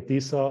again,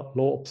 these are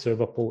low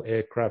observable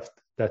aircraft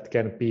that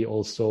can be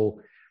also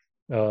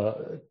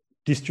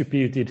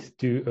distributed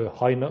to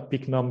a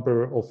big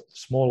number of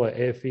smaller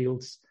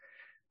airfields.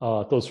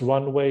 Those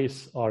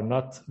runways are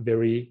not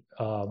very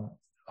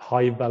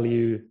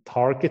high-value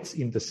targets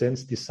in the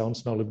sense, this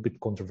sounds now a little bit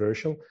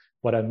controversial.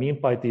 What I mean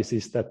by this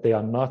is that they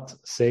are not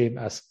same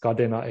as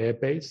Kadena Air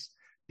Base.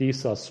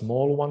 These are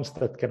small ones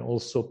that can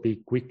also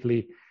be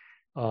quickly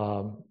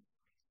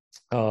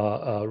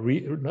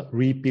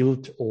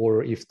rebuilt,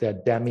 or if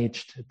they're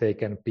damaged, they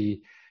can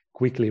be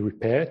quickly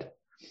repaired.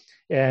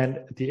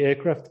 And the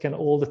aircraft can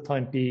all the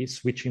time be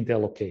switching their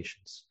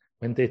locations.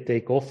 When they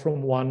take off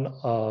from one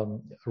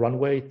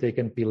runway, they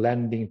can be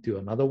landing to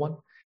another one.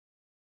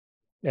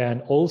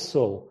 And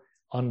also,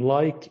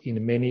 unlike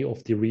in many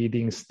of the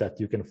readings that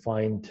you can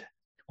find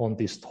on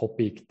this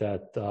topic,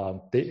 that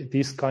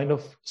these kind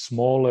of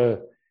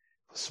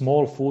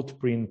small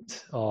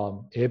footprint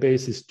air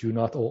bases do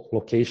not, or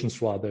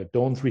locations rather,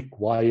 don't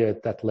require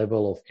that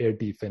level of air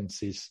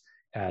defenses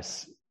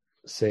as,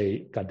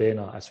 say,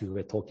 Kadena, as we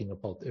were talking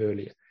about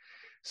earlier.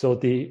 So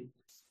the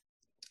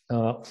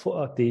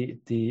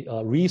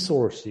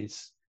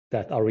resources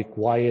that are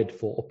required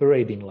for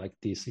operating like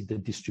this in the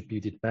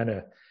distributed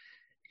manner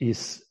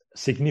is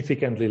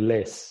significantly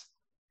less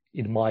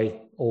in my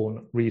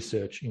own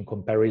research in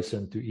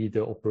comparison to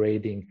either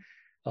operating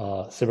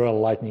several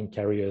Lightning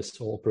carriers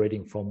or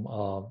operating from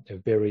a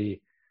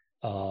very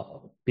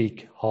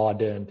big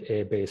hardened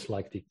airbase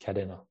like the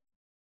Kadena.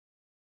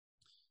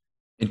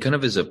 And kind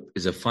of as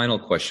a final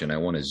question, I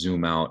want to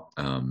zoom out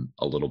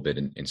a little bit,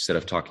 and instead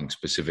of talking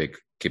specific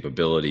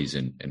capabilities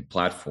and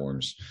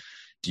platforms,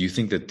 do you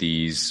think that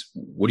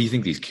what do you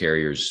think these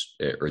carriers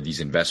or these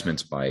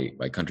investments by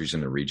countries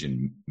in the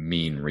region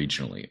mean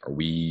regionally? Are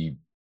we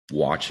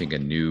watching a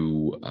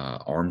new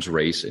arms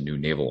race, a new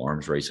naval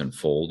arms race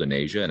unfold in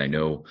Asia? And I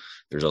know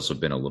there's also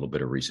been a little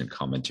bit of recent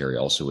commentary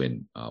also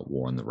in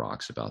War on the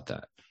Rocks about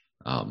that.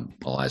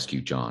 I'll ask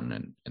you,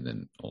 John, and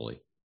then Oli.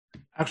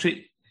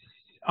 Actually,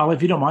 Oli,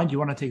 if you don't mind, you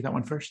want to take that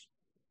one first?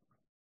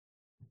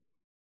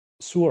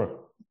 Sure.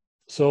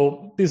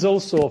 So this is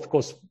also, of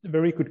course, a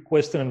very good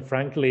question, and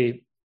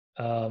frankly,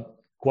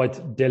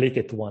 quite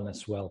delicate one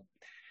as well.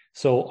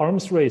 So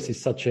arms race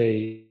is such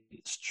a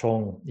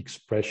strong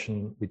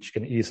expression which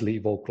can easily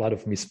evoke a lot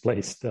of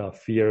misplaced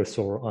fears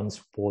or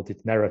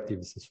unsupported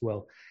narratives as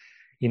well.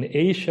 In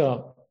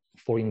Asia,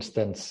 for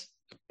instance,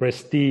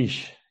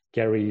 prestige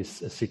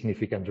carries a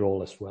significant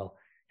role as well.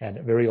 And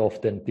very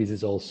often this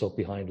is also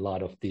behind a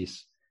lot of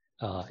these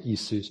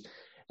issues.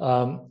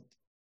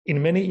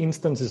 In many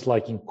instances,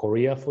 like in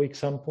Korea, for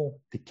example,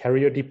 the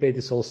carrier debate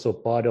is also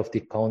part of the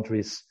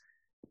country's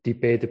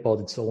debate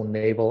about its own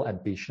naval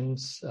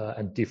ambitions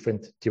and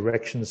different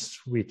directions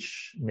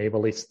which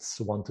navalists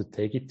want to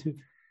take it to.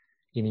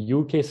 In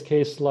UK's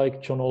case,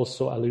 like John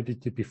also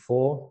alluded to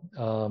before,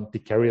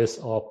 the carriers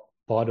are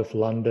part of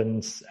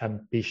London's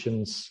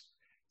ambitions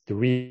to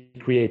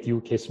recreate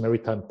UK's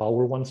maritime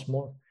power once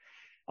more.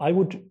 I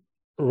would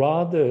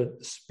rather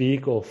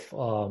speak of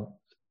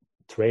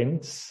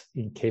trends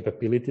in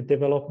capability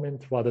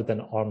development rather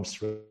than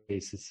arms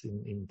races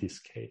in this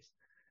case.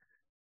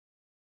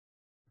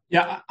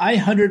 Yeah, I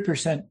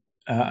 100%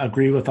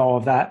 agree with all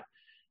of that.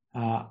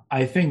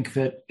 I think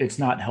that it's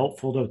not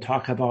helpful to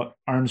talk about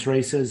arms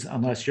races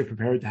unless you're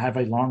prepared to have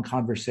a long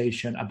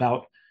conversation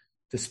about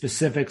the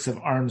specifics of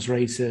arms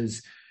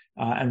races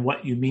and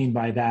what you mean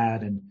by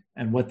that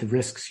and what the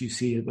risks you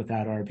see with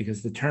that are,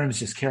 because the terms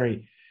just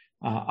carry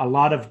a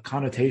lot of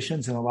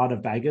connotations and a lot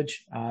of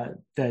baggage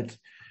that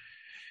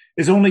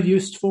is only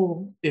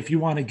useful if you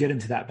want to get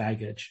into that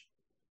baggage.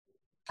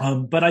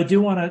 But I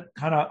do want to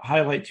kind of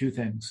highlight two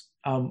things.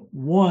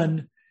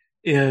 One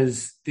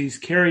is these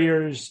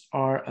carriers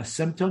are a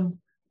symptom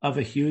of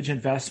a huge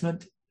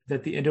investment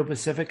that the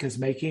Indo-Pacific is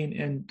making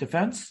in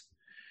defense.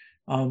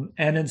 And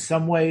in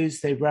some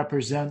ways, they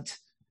represent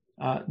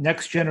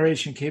next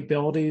generation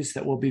capabilities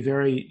that will be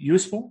very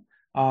useful.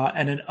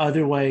 And in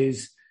other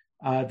ways,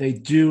 they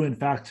do, in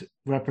fact,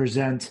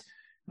 represent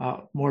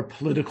more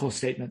political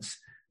statements.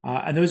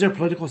 And those are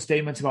political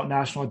statements about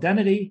national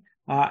identity.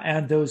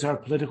 And those are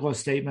political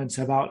statements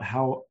about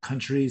how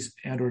countries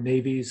and or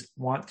navies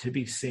want to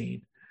be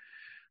seen.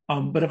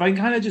 But if I can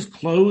kind of just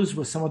close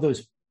with some of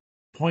those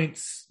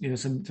points,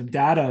 some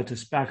data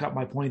to back up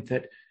my point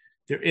that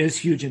there is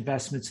huge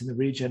investments in the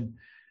region.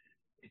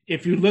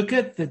 If you look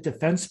at the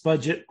defense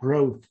budget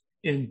growth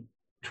in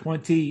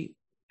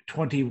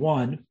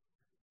 2021,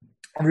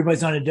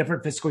 everybody's on a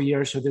different fiscal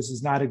year, so this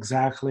is not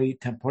exactly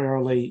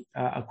temporally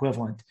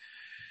equivalent.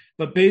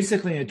 But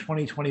basically in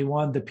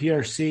 2021, the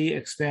PRC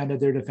expanded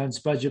their defense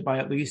budget by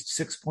at least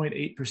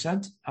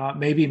 6.8%,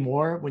 maybe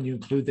more when you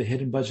include the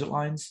hidden budget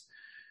lines.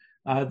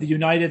 The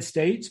United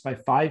States by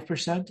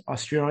 5%,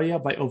 Australia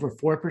by over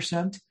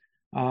 4%,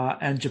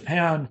 and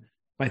Japan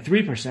by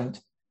 3%,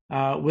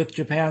 with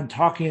Japan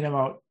talking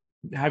about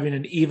having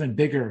an even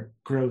bigger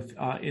growth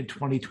in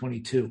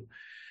 2022.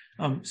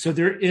 So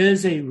there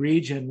is a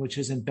region which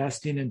is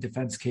investing in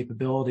defense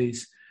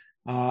capabilities,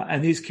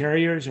 and these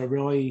carriers are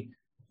really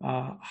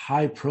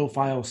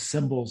high-profile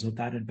symbols of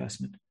that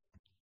investment.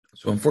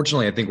 So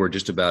unfortunately, I think we're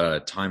just about out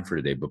of time for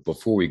today. But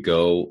before we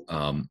go,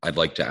 I'd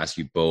like to ask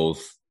you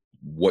both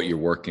what you're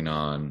working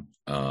on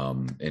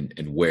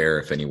and where,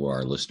 if anywhere,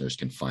 our listeners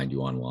can find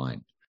you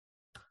online.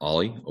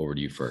 Ollie, over to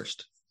you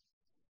first.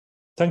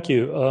 Thank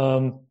you.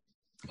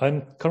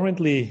 I'm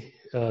currently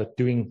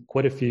doing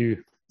quite a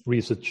few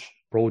research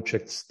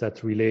projects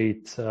that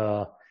relate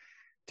to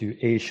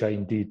Asia,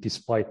 indeed,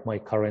 despite my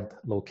current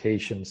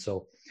location.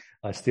 So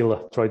I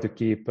still try to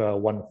keep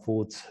one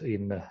foot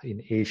in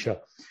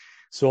Asia.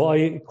 So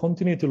I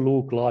continue to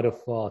look a lot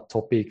of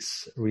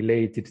topics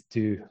related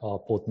to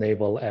both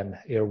naval and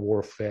air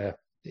warfare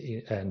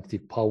and the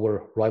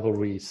power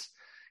rivalries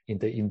in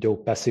the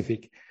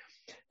Indo-Pacific.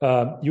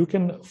 You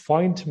can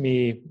find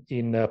me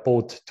in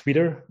both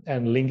Twitter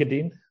and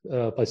LinkedIn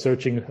by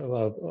searching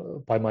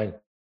by my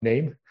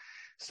name.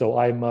 So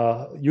I'm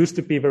used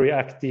to be very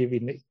active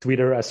in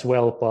Twitter as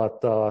well, but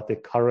the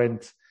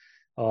current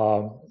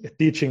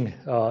teaching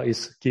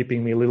is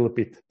keeping me a little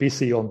bit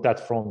busy on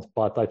that front,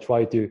 but I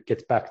try to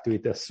get back to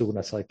it as soon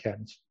as I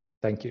can.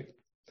 Thank you.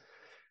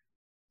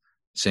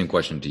 Same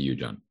question to you,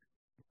 John.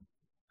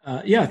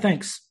 Yeah,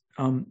 thanks.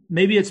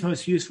 Maybe it's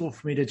most useful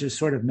for me to just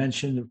sort of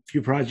mention a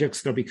few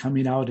projects that'll be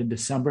coming out in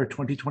December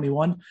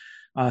 2021,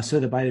 so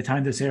that by the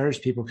time this airs,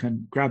 people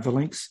can grab the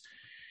links.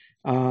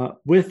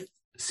 With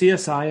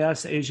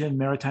CSIS, Asian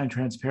Maritime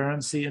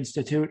Transparency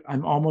Institute,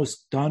 I'm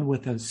almost done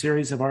with a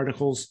series of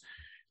articles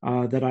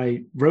that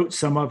I wrote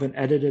some of and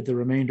edited the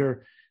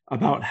remainder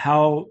about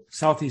how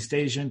Southeast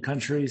Asian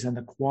countries and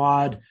the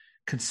Quad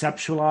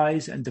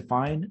conceptualize and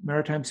define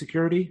maritime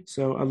security.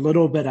 So a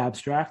little bit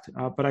abstract,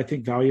 but I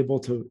think valuable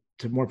to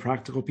more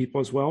practical people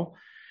as well.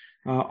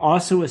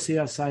 Also with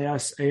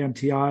CSIS,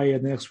 AMTI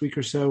in the next week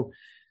or so,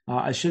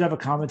 I should have a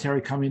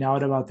commentary coming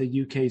out about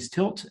the UK's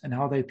tilt and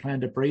how they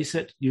plan to brace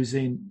it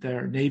using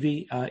their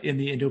Navy in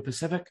the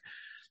Indo-Pacific.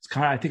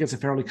 I think it's a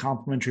fairly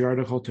complementary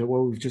article to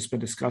what we've just been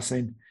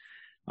discussing.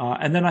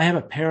 And then I have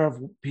a pair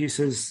of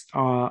pieces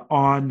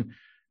on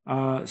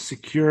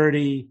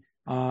security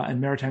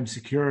and maritime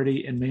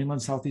security in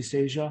mainland Southeast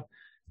Asia.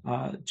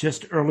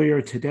 Just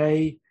earlier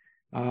today,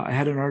 I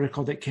had an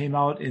article that came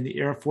out in the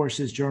Air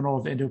Force's Journal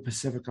of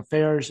Indo-Pacific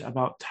Affairs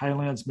about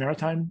Thailand's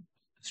maritime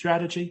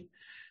strategy.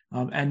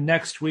 And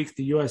next week,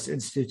 the U.S.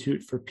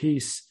 Institute for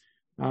Peace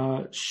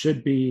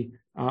should be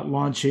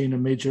launching a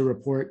major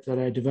report that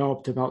I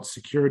developed about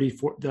security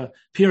for the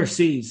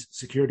PRC's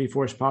security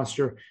force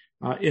posture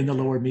in the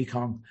lower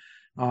Mekong,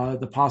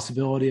 the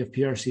possibility of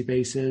PRC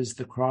bases,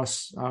 the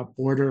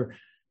cross-border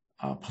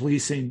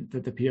policing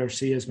that the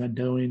PRC has been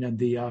doing, and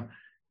the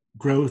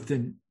growth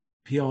in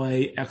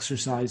PLA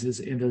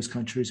exercises in those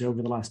countries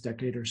over the last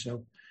decade or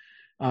so.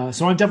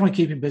 So I'm definitely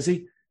keeping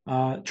busy,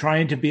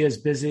 trying to be as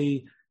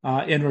busy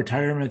in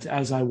retirement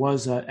as I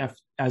was as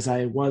an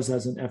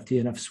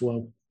FTNF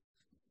SWO.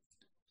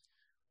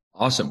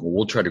 Awesome. Well,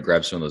 we'll try to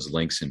grab some of those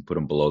links and put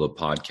them below the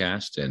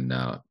podcast, and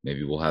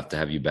maybe we'll have to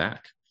have you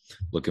back.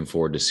 Looking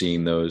forward to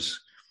seeing those.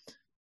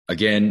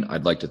 Again,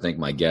 I'd like to thank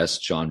my guests,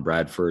 John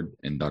Bradford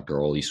and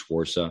Dr. Olli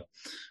Sforza,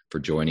 for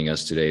joining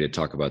us today to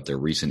talk about their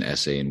recent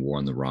essay in War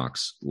on the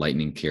Rocks,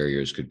 Lightning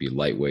Carriers Could Be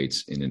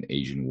Lightweights in an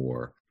Asian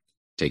War.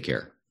 Take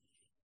care.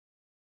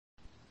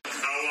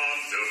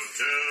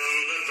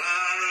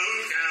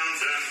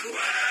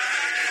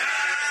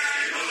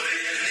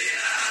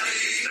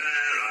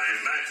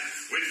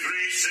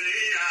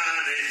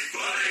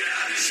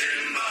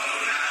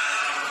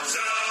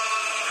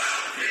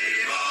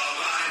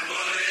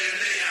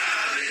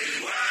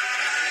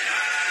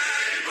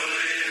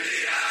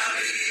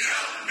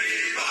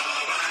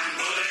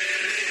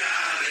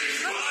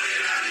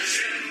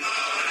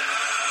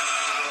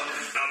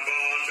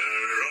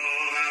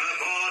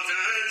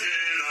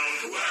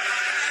 Bully